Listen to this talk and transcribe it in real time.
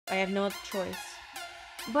I have no other choice.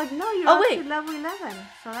 But no, you're up to level 11,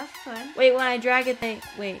 so that's good. Wait, when I drag it,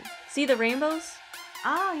 wait. See the rainbows?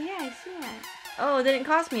 Oh, yeah, I see it. Oh, it didn't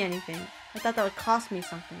cost me anything. I thought that would cost me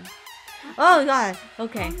something. Oh, God.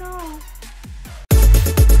 Okay. Oh, no.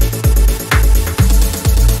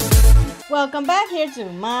 Welcome back here to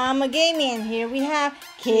Mama Gaming, and here we have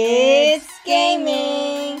Kidz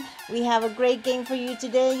Gaming. We have a great game for you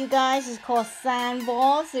today, you guys. It's called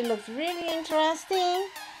Sandballs. It looks really interesting.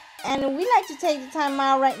 And we like to take the time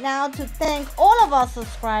out right now to thank all of our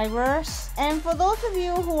subscribers. And for those of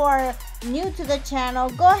you who are new to the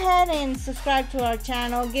channel, go ahead and subscribe to our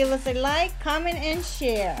channel. Give us a like, comment, and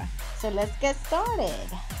share. So let's get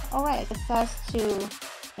started. Alright, it starts to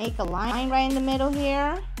make a line right in the middle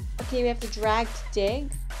here. Okay, we have to drag to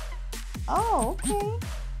dig. Oh, okay.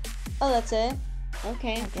 Oh, that's it.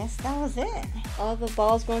 Okay. I guess that was it. All the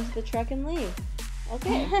balls go into the truck and leave.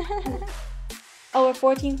 Okay. Oh, we're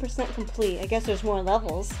 14% complete. I guess there's more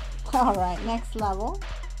levels. Alright, next level.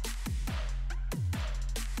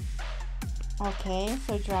 Okay,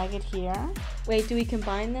 so drag it here. Wait, do we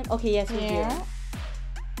combine them? Okay, yes, we do.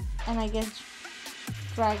 And I guess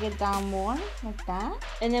drag it down more, like that.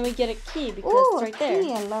 And then we get a key because ooh, it's right there.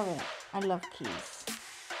 Key, I love it. I love keys.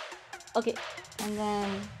 Okay. And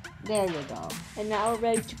then, there you go. And now we're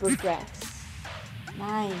ready to progress.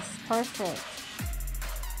 Nice, perfect.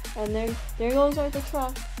 And there goes the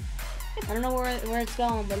truck. I don't know where it's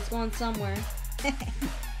going, but it's going somewhere.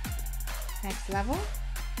 Next level.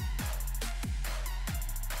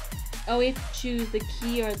 Oh, we have to choose the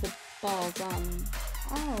key or the balls.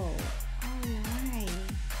 Oh, you're right.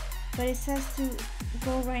 But it says to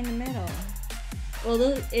go right in the middle.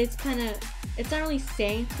 Well, it's not really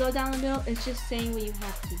saying to go down the middle. It's just saying what you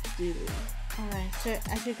have to do. Alright, so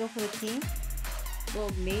I should go for the key?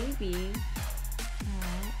 Well, maybe.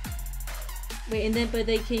 Alright. Wait, and then,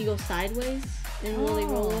 can you go sideways? And will they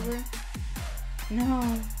roll over?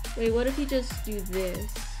 No. Wait, what if you just do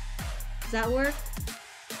this? Does that work?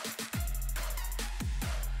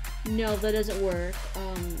 No, that doesn't work.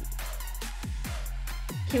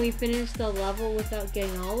 Can we finish the level without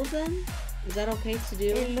getting all of them? Is that okay to do?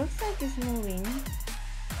 It looks like it's moving.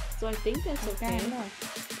 So I think that's okay.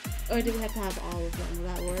 Or do we have to have all of them? Will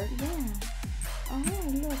that work? Yeah. Oh,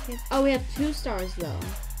 look. Oh, we have 2 stars though.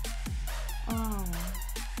 Oh.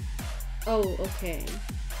 Oh, okay.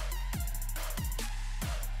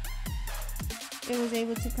 It was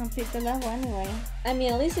able to complete the level anyway. I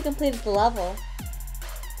mean, at least it completed the level.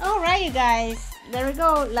 Alright, you guys. There we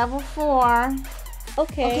go. Level 4.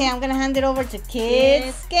 Okay. Okay, I'm gonna hand it over to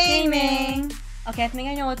Kidz Gaming. Okay, I think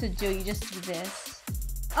I know what to do. You just do this.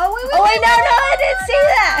 Oh, wait, no, I didn't see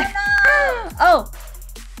that. No. Oh,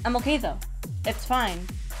 I'm okay though. It's fine.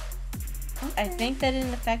 Okay. I think that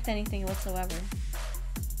didn't affect anything whatsoever.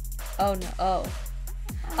 Oh no.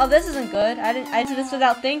 Oh, this isn't good. I did this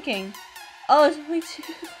without thinking. Oh, it's only 2.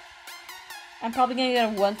 I'm probably gonna get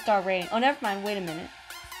a 1-star rating. Oh, never mind. Wait a minute.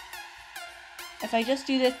 If I just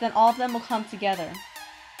do this, then all of them will come together.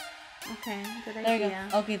 Okay, good idea. There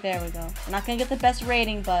we go. Okay, there we go. I'm not gonna get the best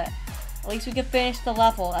rating, but at least we can finish the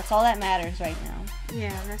level. That's all that matters right now.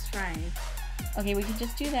 Yeah, that's right. Okay, we can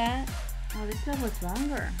just do that. Oh, this level's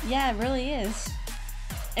longer. Yeah, it really is.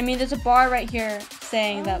 I mean, there's a bar right here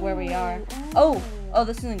saying that where we are. Oh,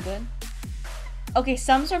 this isn't good. Okay,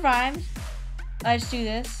 some survived. I just do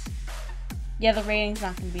this. Yeah, the rating's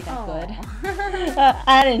not gonna be that good.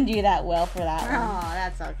 I didn't do that well for that one. Oh,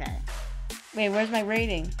 that's okay. Wait, where's my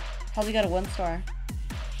rating? Probably got a 1-star.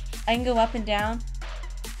 I can go up and down.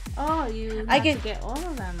 Oh, you have to get all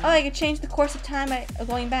of them. Oh, I can change the course of time by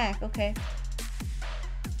going back. Okay.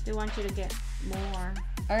 They want you to get more.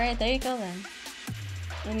 Alright, there you go then.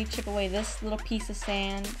 Let me chip away this little piece of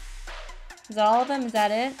sand. Is that all of them? Is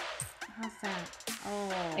that it? How's that?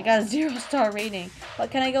 Oh. I got a 0-star rating.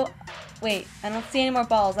 But can I go... Wait, I don't see any more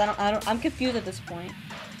balls. I'm confused at this point.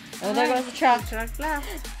 Oh, there goes the truck. Truck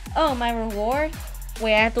left. Oh, my reward?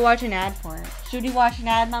 Wait, I have to watch an ad for it. Should we watch an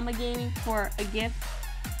ad, Mama Gaming, for a gift?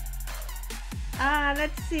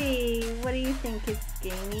 Let's see. What do you think, Kidz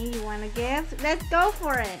Gaming? You want a gift? Let's go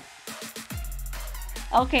for it.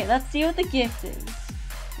 Okay, let's see what the gift is.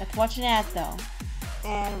 Let's watch an ad, though.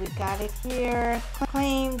 And we got it here.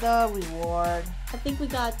 Claim the reward. I think we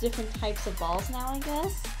got different types of balls now, I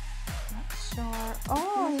guess. Not sure.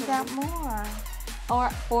 Oh, you got more. Or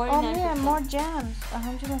 49%. Oh, yeah, more gems.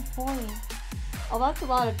 140. Oh, that's a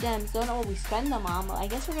lot of gems. Don't know what we spend them on. I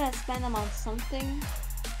guess we're gonna spend them on something.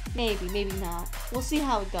 Maybe, maybe not. We'll see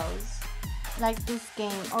how it goes. Like this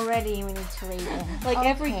game, already we need to rate it. Like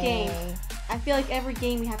every game. I feel like every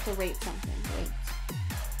game we have to rate something. Rate.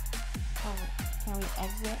 Oh, can we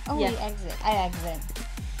exit? Oh, Yeah. we exit. I exit.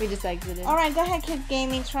 We just exited. Alright, go ahead, Kidz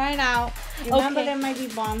Gaming. Try it out. Remember, Okay. there might be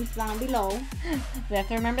bombs down below. We have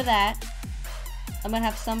to remember that. I'm gonna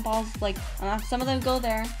have some balls, like, I'm gonna have some of them go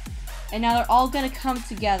there. And now they're all gonna come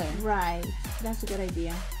together. Right. That's a good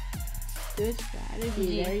idea. Good strategy.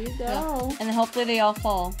 Yeah. There you go. Yeah. And then hopefully they all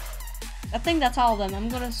fall. I think that's all of them. I'm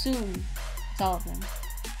gonna assume it's all of them.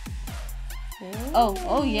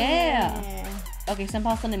 Oh yeah. Okay, some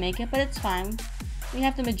balls didn't make it, but it's fine. We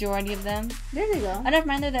have the majority of them. There they go. Oh, never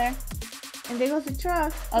mind, they're there. And there goes the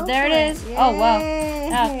truck. Oh, Go there for it is. Yay. Oh, wow.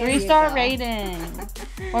 There you 3-star go. rating.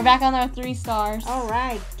 We're back on our 3 stars.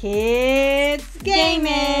 Alright, Kidz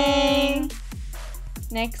Gaming.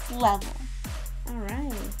 Next level.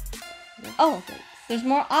 Alright. Oh, there's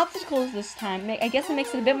more obstacles this time. I guess it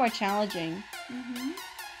makes it a bit more challenging.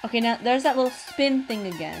 Okay, now there's that little spin thing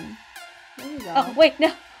again. There you go. Oh, wait,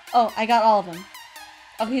 no. Oh, I got all of them.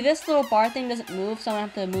 Okay, this little bar thing doesn't move, so I'm gonna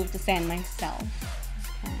have to move the sand myself.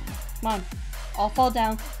 Okay. Come on. All fall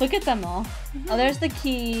down. Look at them all. Oh, there's the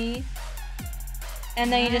key.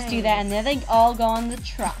 And then you just do that, and then they all go on the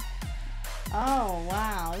truck. Oh,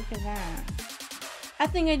 wow. Look at that. I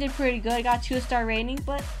think I did pretty good. I got 2-star rating,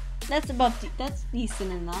 but that's that's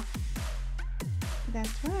decent enough.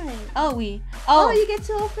 That's right. Oh, Oh, you get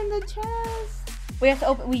to open the chest. we have to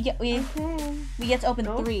open. We get to open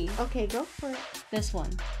Go. 3. Okay, go for it. This one.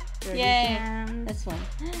 30 Yay. gems. This one.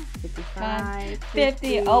 55.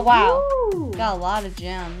 50. Oh wow. Woo. Got a lot of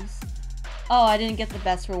gems. Oh, I didn't get the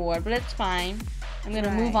best reward, but it's fine. I'm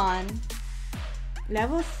gonna move on.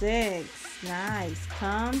 Level 6. Nice.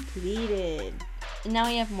 Completed. And now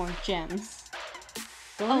we have more gems.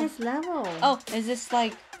 Bonus level. Oh, is this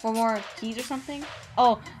like for more keys or something?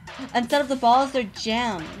 Oh, instead of the balls, they're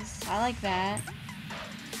gems. I like that.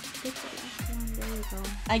 Get the last one. There you go.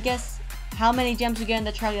 I guess how many gems we get in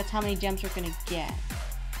the truck, that's how many gems we're gonna get.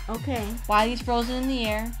 Okay. Why are these frozen in the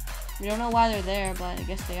air? We don't know why they're there, but I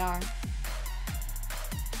guess they are.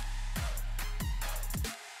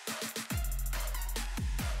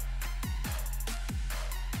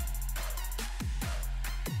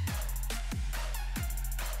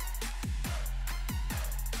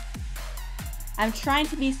 I'm trying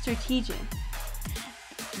to be strategic,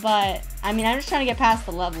 but I mean, I'm just trying to get past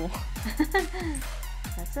the level.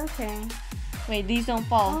 That's okay. Wait, these don't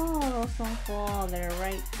fall. Oh, those don't fall. They're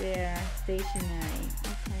right there. Stationary.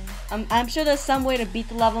 Okay. I'm sure there's some way to beat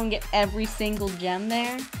the level and get every single gem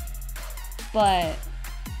there, but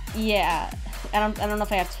yeah, I don't know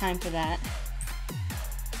if I have time for that.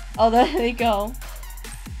 Oh, there they go.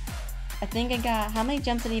 I think I got, how many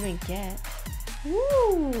gems did I even get?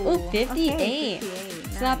 Ooh, 58. Okay, 58. It's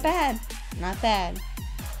Nice. not bad. Not bad.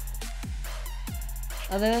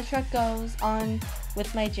 Oh, there the truck goes on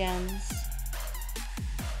with my gems.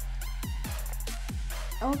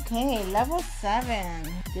 Okay, level 7.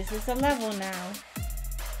 This is a level now.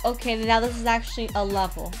 Okay, now this is actually a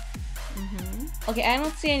level. Okay, I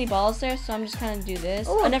don't see any balls there, so I'm just gonna do this.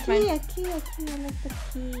 Oh, never mind. a key. I like the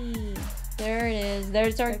key. There it is.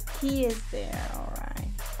 There's our. The key is there. All right.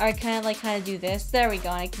 I kind of do this. There we go.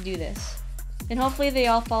 I can do this, and hopefully they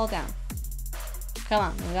all fall down. Come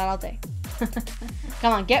on, we got all day.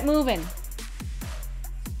 Come on, get moving.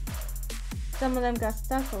 Some of them got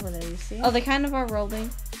stuck over there. You see? Oh, they kind of are rolling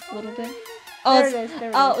a little bit. Oh, There it is, there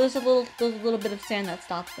it is. there's a little bit of sand that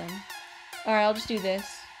stops them. All right, I'll just do this.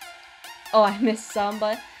 Oh, I missed some,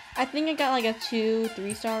 but I think I got like a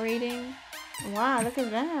 2-3 star rating. Wow, look at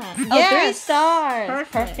that. Oh, Yes! 3 stars.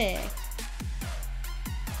 Perfect.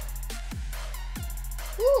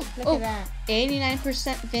 Woo, look Oh. at that.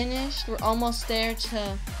 89% finished. We're almost there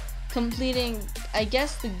to completing, I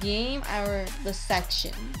guess, the game or the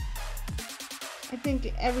section. I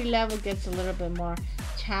think every level gets a little bit more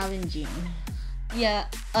challenging. Yeah,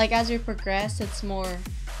 like as we progress, it's more,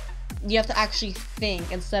 you have to actually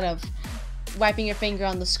think instead of wiping your finger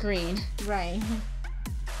on the screen. Right.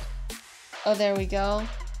 Oh, there we go.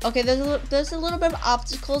 Okay, there's a little bit of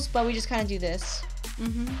obstacles, but we just kind of do this.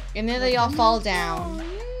 And then they all fall down.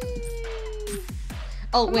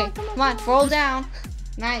 Oh, wait, come on, roll down.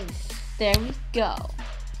 Nice. There we go.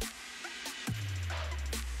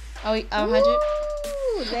 Oh, 100.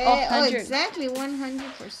 Ooh, there, 100. exactly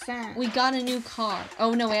 100%. We got a new car.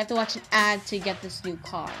 Oh no, we have to watch an ad to get this new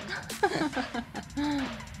car.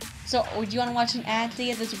 So, would you want to watch an ad to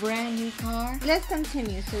get this brand new car? Let's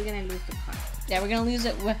continue. So we're gonna lose the car. Yeah, we're gonna lose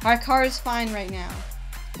it. Our car is fine right now.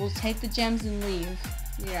 We'll take the gems and leave.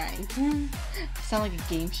 Right. Sound like a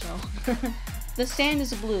game show. The sand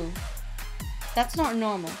is blue. That's not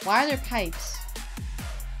normal. Why are there pipes?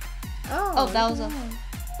 Oh, that was look a- at that.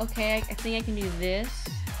 Okay, I think I can do this.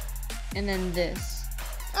 And then this.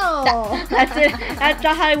 Oh. That's it. That's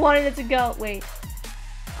not how I wanted it to go. Wait.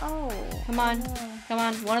 Oh. Come on. Oh. Come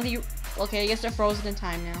on. One of you. Okay, I guess they're frozen in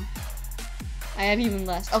time now. I have even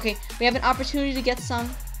less. Okay, we have an opportunity to get some.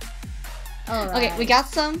 Alright. Okay, we got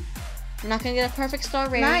some. We're not gonna get a perfect star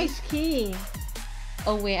rating. Nice key.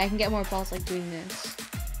 Oh wait, I can get more balls like doing this.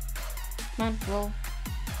 Come on, roll.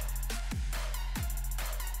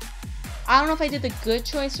 I don't know if I did the good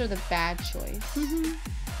choice or the bad choice.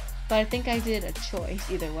 But I think I did a choice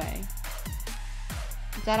either way.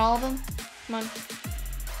 Is that all of them? Come on.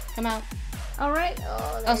 Come out. Alright.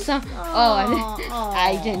 Oh, some. Oh,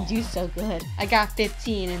 I didn't do so good. I got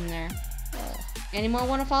 15 in there. Any more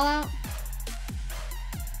want to fall out?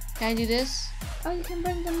 Can I do this? Oh, you can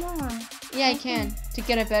bring them more. Yeah, I can. To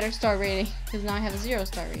get a better star rating. Because now I have a 0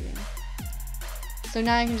 star rating. So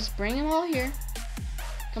now I can just bring them all here.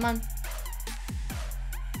 Come on.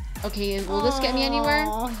 Okay, will this get me anywhere?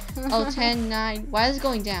 Oh, 10, 9. Why is it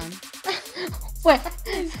going down? What?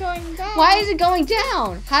 It's going down. Why is it going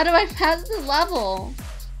down? How do I pass the level?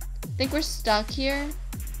 I think we're stuck here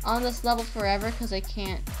on this level forever because I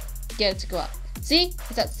can't get it to go up. See?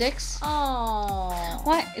 It's at 6. Oh.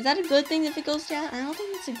 What? Is that a good thing if it goes down? I don't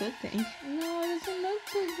think it's a good thing. No, it doesn't look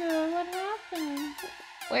too good. What happened?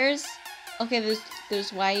 Where's... Okay,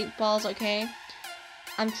 there's white balls, okay?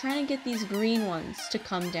 I'm trying to get these green ones to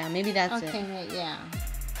come down. Maybe that's it. Okay, wait, yeah.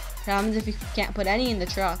 Problems if you can't put any in the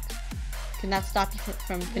truck. Can that stop you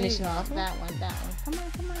from finishing the level? That one. Come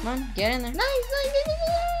on. Come on, get in there. Nice.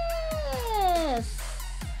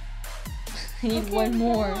 I need Okay, one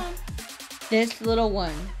more. come on. This little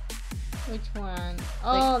one. Which one?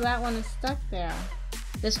 Oh, that one is stuck there.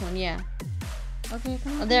 This one, yeah. Okay,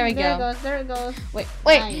 come on. Oh, there we go. There it goes. Wait,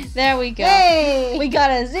 Nice. there we go. Hey! We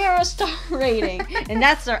got a 0 star rating. And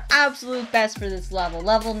that's our absolute best for this level.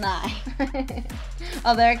 Level 9.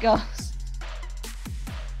 Oh, there it goes.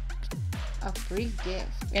 A free gift.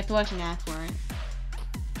 You have to watch an ad for it.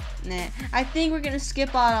 Nah. I think we're gonna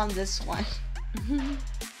skip out on this one.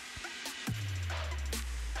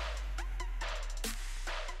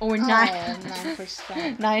 Or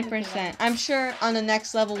 9%. 9%. I'm sure on the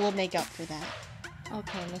next level we'll make up for that.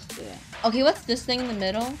 Okay, let's do it. Okay, what's this thing in the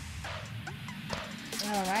middle?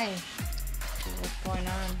 Alright. What's going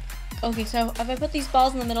on? Okay, so if I put these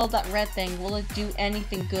balls in the middle of that red thing, will it do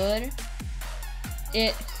anything good?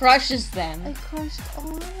 It crushes them. I crushed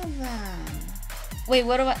all of them. Wait,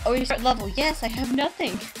 what do I... Oh, you start level. Yes, I have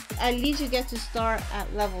nothing. At least you get to start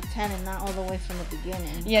at level 10 and not all the way from the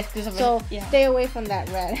beginning. Yes, because So, stay away from that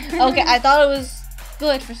red. Okay, I thought it was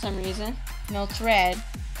good for some reason. No, it's red.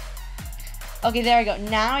 Okay, there we go.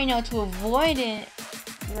 Now I know to avoid it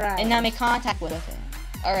Right. and not make contact with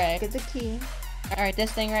it. Alright. Get the key. Alright,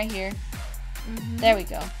 this thing right here. There we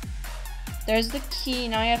go. There's the key.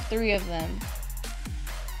 Now I have 3 of them.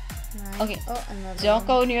 Nice. Okay. Oh, another Don't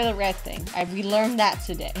one. go near the red thing. We learned that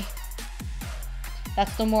today.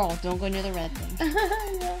 That's the moral. Don't go near the red thing.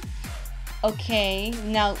 Yeah. Okay,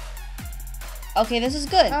 now... Okay, this is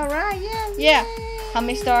good. Alright, yeah. Yeah. How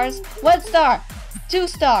many stars? 1 star. 2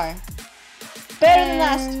 star. Better than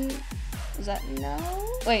last. Is that... No.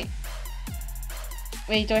 Wait.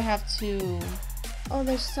 Wait, do I have to... Oh,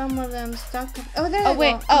 there's some of them stuck. Oh, there Oh, they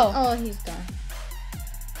wait. go. Oh. Oh, he's done.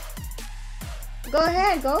 Go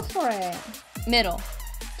ahead. Go for it. Middle.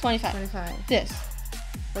 25. 25. This.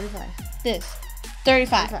 45. This.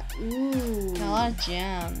 35. 45. Ooh. Got a lot of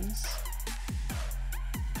gems.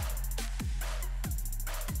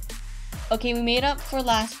 Okay, we made up for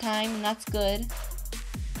last time, and that's good.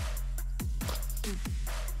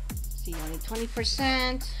 See, only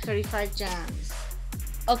 20%. 35 gems.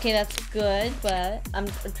 Okay, that's good, but I'm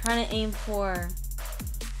trying to aim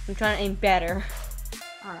better.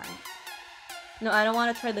 Alright. No, I don't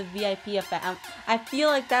want to try the VIP effect. I feel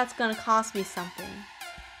like that's gonna cost me something.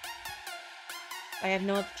 I have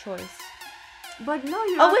no other choice. But no,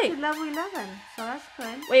 you're Oh, up wait. to level 11, so that's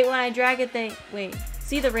good. Wait, when I drag it, wait.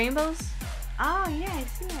 See the rainbows? Oh, yeah, I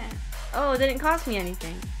see it. Oh, it didn't cost me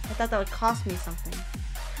anything. I thought that would cost me something.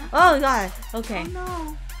 Oh god. Okay. Oh,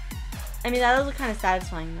 no. I mean, that was kind of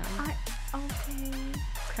satisfying though. Okay.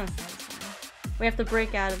 It's kind of satisfying. We have to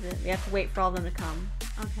break out of it. We have to wait for all of them to come.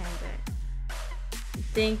 Okay, good. I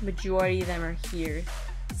think majority of them are here.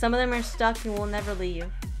 Some of them are stuck and will never leave.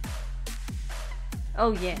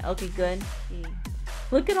 Oh yeah, okay, good. See.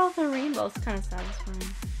 Look at all the rainbows, kind of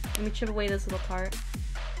satisfying. Let me chip away this little part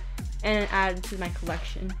and add it to my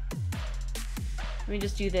collection. Let me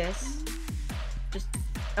just do this.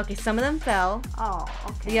 Okay, some of them fell. Oh,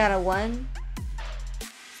 okay. We got a 1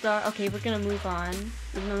 star. Okay, we're gonna move on.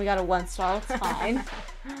 Even though we got a 1 star, it's fine.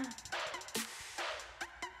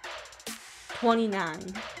 29.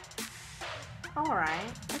 Alright.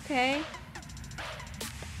 Okay.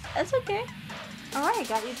 That's okay. Alright,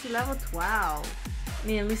 got you to level 12. I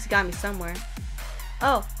mean, at least it got me somewhere.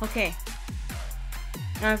 Oh, okay.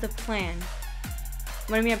 Now I have to plan. What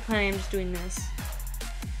do I mean by planning? I'm just doing this.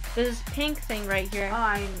 There's this pink thing right here. Oh,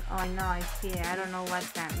 I know, I see it. I don't know what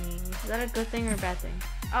that means. Is that a good thing or a bad thing?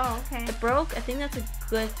 Oh, okay. It broke. I think that's a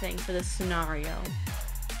good thing for this scenario.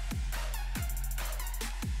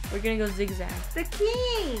 We're gonna go zigzag. The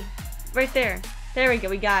key! Right there. There we go.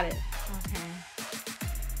 We got it. Okay.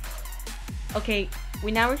 Okay.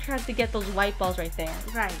 Now we're trying to get those white balls right there.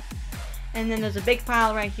 Right. And then there's a big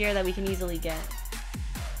pile right here that we can easily get.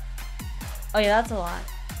 Oh yeah, that's a lot.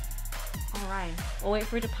 Alright. We'll wait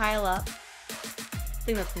for it to pile up. I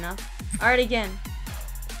think that's enough. Alright, again.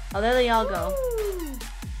 Oh, there they all go. Woo.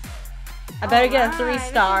 I better get a Alright,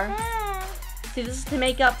 3-star. See, this is to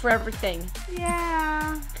make up for everything.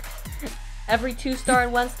 Yeah. Every 2-star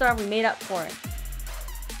and 1-star, we made up for it.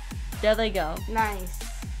 There they go. Nice.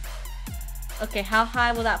 Okay, how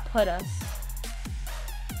high will that put us?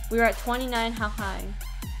 We were at 29, how high?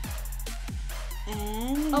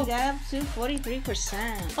 And we got up to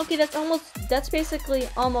 43%. Okay, that's basically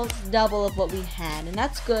almost double of what we had. And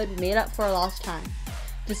that's good, we made up for our lost time.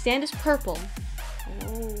 The sand is purple.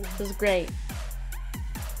 Oh. This is great.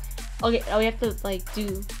 Okay, we have to like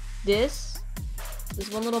do this. There's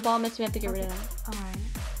one little ball missing, we have to get rid of that. Alright.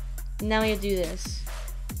 Now we have to do this.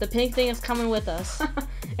 The pink thing is coming with us.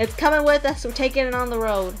 It's coming with us, we're taking it on the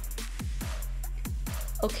road.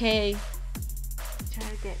 Okay, Try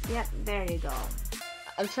to get, yep, there you go.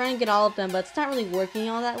 I'm trying to get all of them, but it's not really working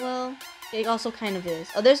all that well. It also kind of is.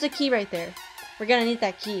 Oh, there's the key right there. We're gonna need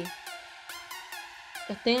that key.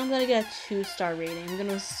 I think I'm gonna get a 2-star rating. I'm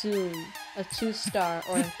gonna assume a 2-star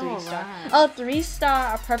or a 3-star. Alright. Oh,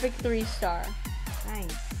 3-star, a perfect 3-star.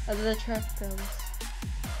 Nice. Oh, the truck goes.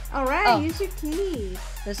 Alright, Oh. use your keys.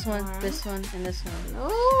 This one, this one, and this one.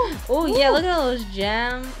 Oh. Oh yeah, look at all those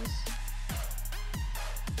gems.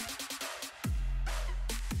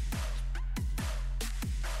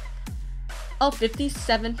 Oh,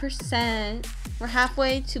 57%. We're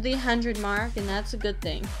halfway to the 100 mark, and that's a good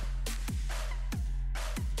thing.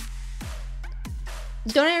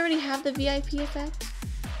 Don't I already have the VIP effect?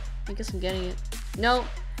 I guess I'm getting it. No,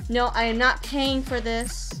 no, I am not paying for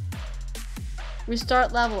this.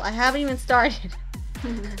 Restart level. I haven't even started.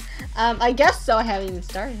 I guess so. I haven't even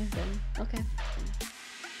started. Then okay.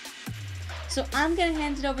 So I'm gonna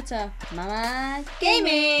hand it over to Mama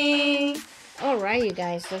Gaming. Alright, you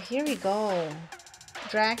guys, so here we go.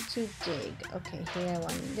 Drag to dig. Okay, here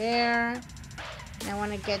one there. And I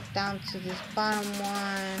want to get down to this bottom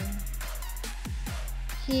one.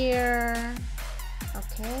 Here.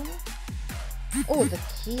 Okay. Oh, the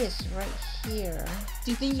key is right here.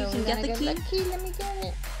 Do you think you So can we're get gonna the key? the key. Let me get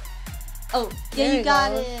it. Oh, yeah, There you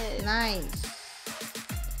got goes. it. Nice.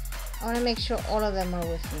 I want to make sure all of them are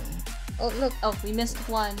with me. Oh, look. Oh, we missed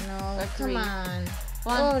one. No, or come 3. on.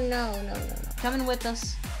 One. Oh, no, no, no, no. Coming with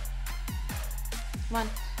us. Come on.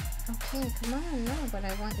 Okay, come on. No, but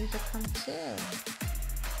I want you to come too.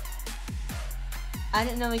 I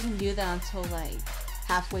didn't know we can do that until like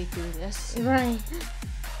halfway through this. Right.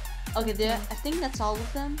 Okay, there. I think that's all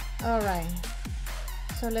of them. Alright.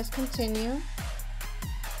 So let's continue.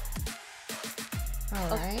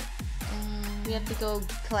 Alright. We have to go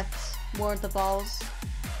collect more of the balls.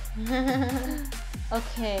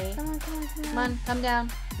 Okay. Come on, come on, come on. Come on, come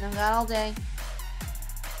down. I've got all day.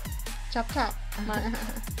 Chop, chop. Come on.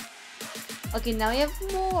 Okay, now we have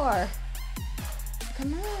more.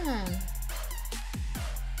 Come on.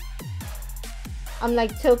 I'm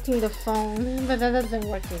like tilting the phone, but that doesn't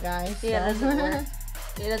work, you guys. Yeah, it so. doesn't work.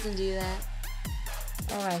 It doesn't do that.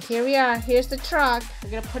 Alright, here we are. Here's the truck.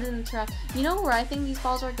 We're gonna put it in the truck. You know where I think these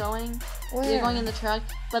balls are going? Where? They're going in the truck,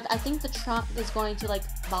 but I think the truck is going to like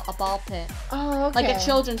a ball pit. Oh, okay. Like a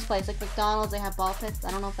children's place, like McDonald's, they have ball pits.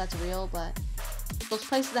 I don't know if that's real, but those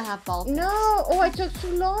places that have ball pits. No! Oh, I took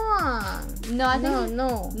too long. No, I think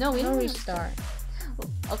No, we don't restart.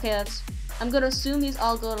 Okay, I'm gonna assume these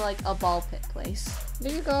all go to like a ball pit place.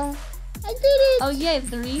 There you go. I did it! Oh yay,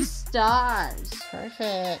 3 stars.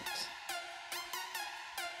 Perfect.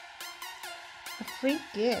 A free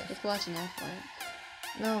gift. Just watching that for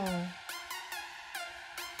it. No.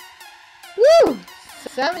 Woo!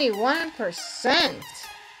 71%.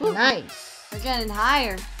 Woo. Nice. We're getting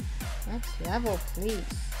higher. Next level, please.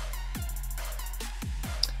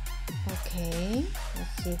 Okay.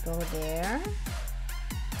 Let's see, go there.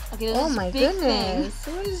 Okay, there's Oh this my big goodness.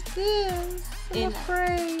 What is this? I'm In-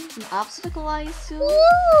 afraid. thing. An obstacle, I assume. Woo!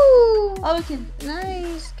 Oh, we can.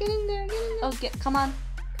 Nice. Get in there, get in there. Oh, come on.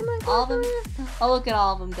 Come on, All come of on. them. Oh, look at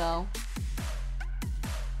all of them go.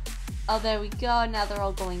 Oh, there we go. Now they're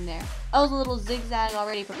all going there. Oh, the little zigzag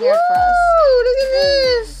already prepared for us. Woo! Look at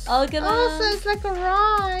this. Oh, look at Oh, them. so it's like a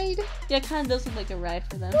ride. Yeah, it kind of does look like a ride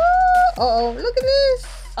for them. Woo! Uh-oh, look at this.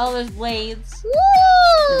 Oh, there's blades.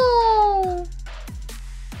 Woo!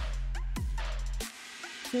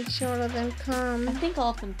 Make sure all of them I come. think all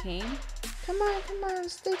of them came. Come on,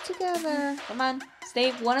 stay together. Come on,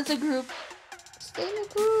 stay one as a group. Stay in a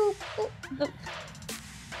group. Oh.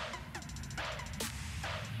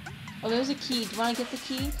 Oh, there's a key. Do you want to get the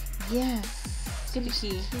key? Yes. Let's get the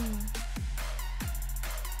key.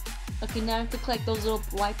 Okay, now I have to collect those little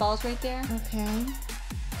white balls right there. Okay.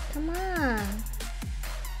 Come on.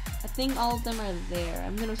 I think all of them are there.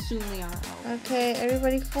 I'm gonna assume they are all. Okay,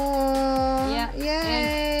 everybody fall. Yeah.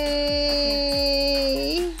 Yay!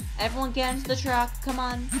 Everyone get into the truck. Come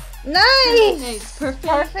on. Nice! Nice. Perfect.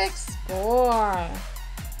 Perfect score.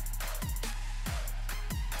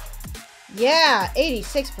 Yeah,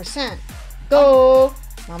 86%. Go!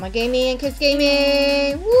 Mama Gaming and Kids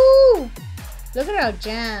Gaming! Woo! Look at our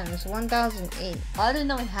gems. 1008. I didn't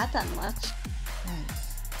know we had that much.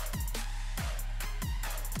 Nice.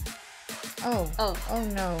 Oh. Oh. Oh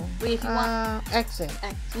no. Wait, if you want exit.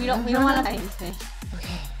 we don't want to buy anything.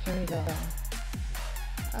 Okay, here we go.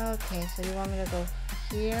 Okay, so you want me to go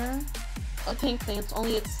here? A pink thing. It's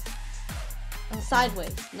Oh,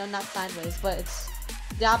 sideways. No, not sideways, but it's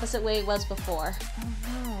the opposite way it was before. Oh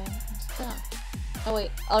no, I'm stuck. Oh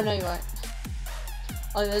wait. Oh no, you aren't.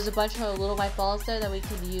 Oh, there's a bunch of little white balls there that we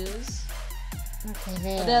could use. Okay,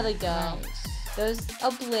 there. Oh, there they go. Nice. There's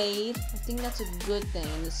a blade. I think that's a good thing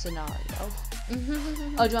in this scenario. Oh, do you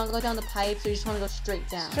want to go down the pipes or you just want to go straight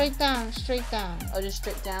down? Straight down, straight down. Oh, just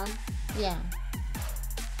straight down? Yeah.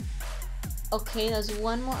 Okay, there's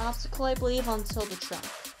one more obstacle, I believe, until the truck.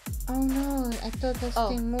 Oh no, I thought this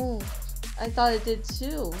thing moved. I thought it did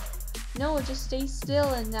too. No, it just stays still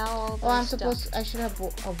and now all of our stuff. I should have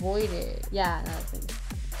avoided. Yeah, no,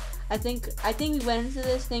 I think we went into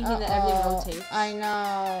this thinking that everything rotates. I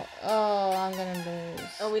know. Oh, I'm gonna lose.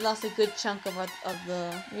 Oh, we lost a good chunk of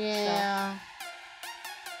the yeah. stuff.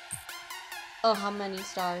 Oh, how many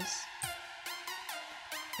stars?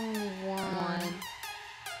 Only one.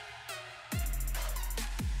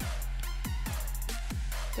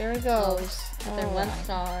 There it goes. There, one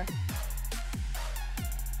star.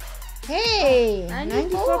 Hey, 94%.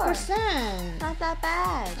 94%. Not that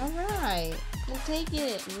bad. Alright. We'll take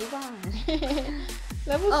it. Move on.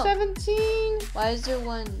 Level 17. Why is there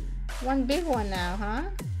one? One big one now, huh?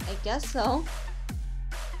 I guess so.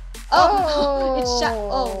 Oh, it's shot.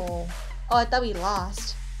 Oh, I thought we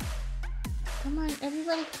lost. Come on,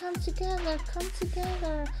 everybody come together. Come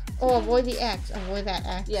together. Oh, avoid the X. Avoid that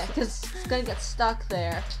X. Yeah, because it's going to get stuck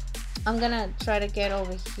there. I'm going to try to get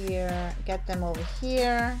over here. Get them over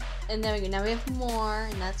here. And there we go. Now we have more,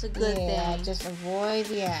 and that's a good thing. Yeah, just avoid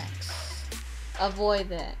the X.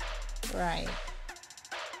 Avoid it. Right.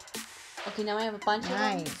 Okay, now we have a bunch of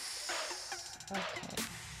them. Nice. Okay.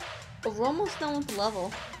 But we're almost done with the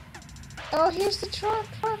level. Oh, here's the truck.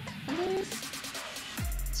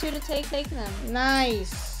 It's here to take them.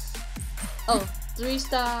 Nice. Oh, 3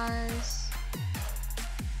 stars.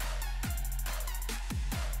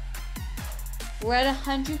 We're at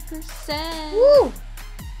 100%. Woo!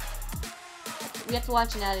 We have to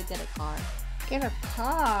watch an ad to get a car. Get a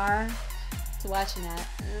car. To watch an ad.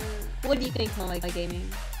 What do you think, Mama Gaming?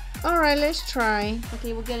 Alright, let's try.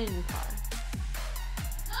 Okay, we'll get a new car.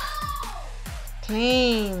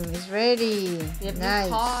 Claim is ready. We have nice. a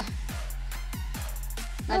new car.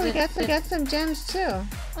 Oh, we got some gems too.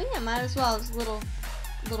 Oh yeah, might as well. It's a little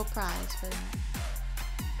prize for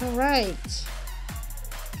that. Alright.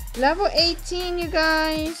 Level 18, you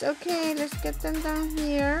guys. Okay, let's get them down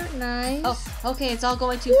here. Nice. Oh, okay, it's all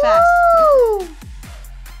going too fast. Woo!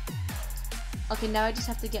 Okay, now I just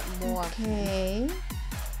have to get more. Okay.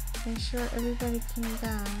 Make sure everybody came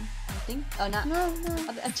down. I think. Oh, not. No.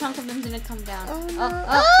 A chunk of them didn't come down. Oh, no.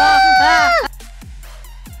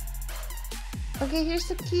 Okay, here's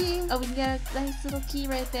the key. Oh, we can get a nice little key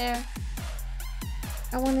right there.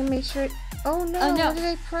 I want to make sure. Oh no, Oh, no. What did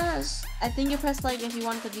I press? I think you press like if you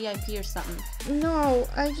wanted the VIP or something. No,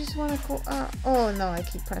 I just want to go. Oh no, I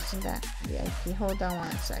keep pressing that VIP. Hold on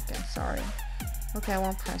 1 second. Sorry. Okay, I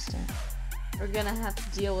won't press that. We're gonna have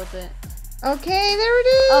to deal with it. Okay, there it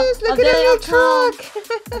is. Look at there that they little all come. truck.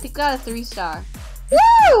 I think we got a 3-star. Woo!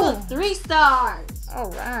 Oh, 3 stars! All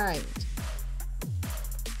right.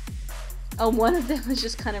 Oh, one of them was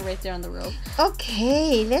just kind of right there on the rope.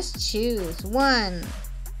 Okay, let's choose. 1.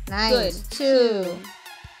 Nice. Good. 2,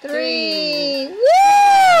 3. 3.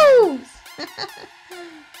 Woo!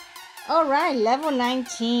 Alright, level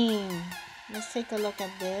 19. Let's take a look at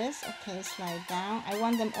this. Okay, slide down. I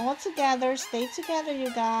want them all together. Stay together,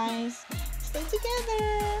 you guys. Stay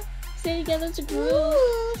together. Stay together as a group.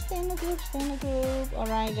 Woo, stay in the group, stay in the group.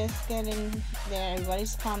 Alright, let's get in there.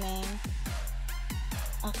 Everybody's coming.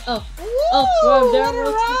 Okay. Oh. Woo, Oh, what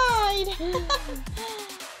a ride.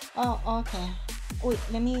 Oh, okay. Wait,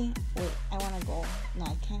 I want to go. No,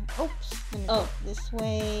 I can't. Oops. Let me go this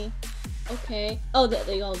way. Okay. Oh,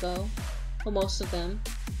 they all go. Well, most of them.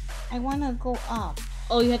 I want to go up.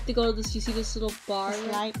 Oh, you have to go to this. You see this little bar?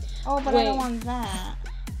 Slide. Oh, but I don't want that.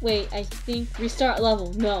 Wait, I think restart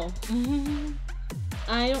level. No.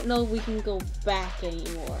 I don't know if we can go back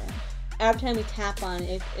anymore. Every time we tap on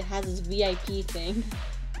it, it has this VIP thing.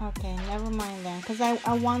 Okay, never mind then. Because I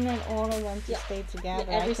wanted all of them to stay together.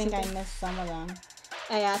 Yeah, I think I missed some of them.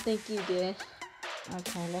 I think you did.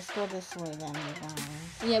 Okay, let's go this way then, you guys.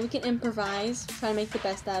 Yeah, we can improvise. Try to make the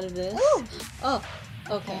best out of this. Ooh. Oh,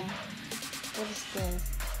 okay. What is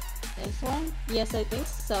this? This one? Yes, I think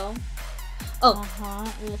so. Oh.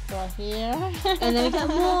 Let's go here. And then we got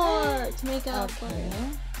more to make up for it.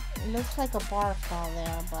 It looks like a bar fell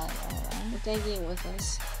there, but alright. We're taking it with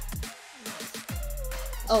us.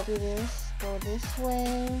 Let's do this. Go this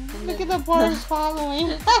way. Look at the bars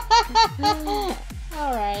following.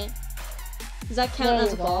 Alright. Does that count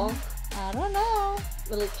as a ball? I don't know.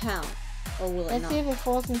 Will it count? Or will it not? Let's see if it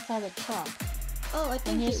falls inside the truck. Oh, I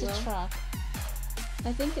think here's it will. the truck.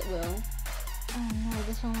 I think it will. Oh no,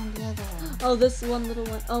 this one on the other one. Oh, this one little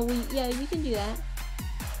one. Oh, we can do that.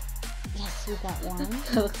 Yes, we got one.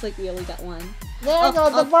 It looks like we only got one. There we go,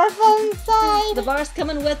 the bar fell inside. The bar's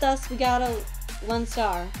coming with us. We got 1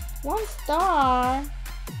 star. 1 star.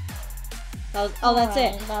 That's Alright,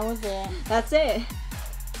 it. That was it. That's it.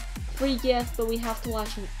 Free gift, but we have to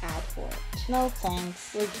watch an ad for it. No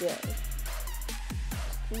thanks. We're good.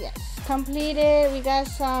 Yes, completed. We got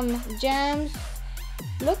some gems.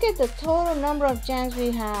 Look at the total number of gems we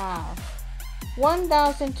have.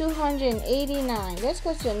 1,289. Let's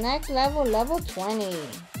go to the next level, level 20.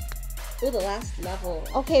 Ooh, the last level.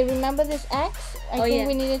 Okay, remember this X? I think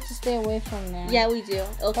we needed to stay away from there. Yeah, we do.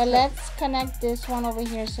 Okay. But let's connect this one over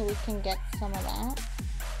here so we can get some of that.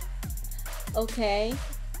 Okay.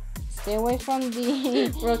 Stay away from the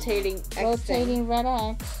rotating red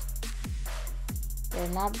X. They're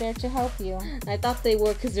not there to help you. I thought they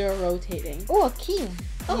were because they were rotating. Oh, a key.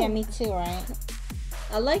 Oh. Yeah, me too, right?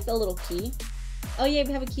 I like the little key. Oh yeah,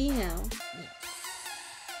 we have a key now.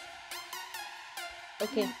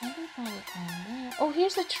 Okay. Everybody on there. Oh,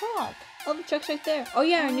 here's a truck. Oh, the truck's right there. Oh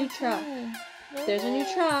yeah, our new truck. There's a new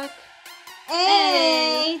truck.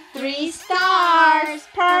 Hey, 3 stars.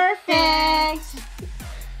 Perfect.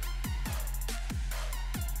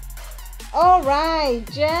 Alright,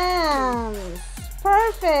 gems.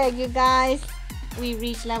 Perfect, you guys. We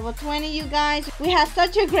reached level 20, you guys. We had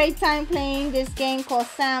such a great time playing this game called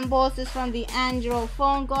Sandballs. It's from the Android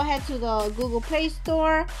phone. Go ahead to the Google Play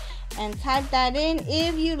Store and type that in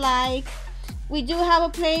if you like. We do have a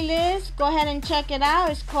playlist. Go ahead and check it out.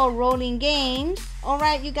 It's called Rolling Games.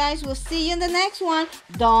 Alright, you guys. We'll see you in the next one.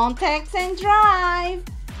 Don't text and drive.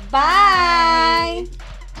 Bye.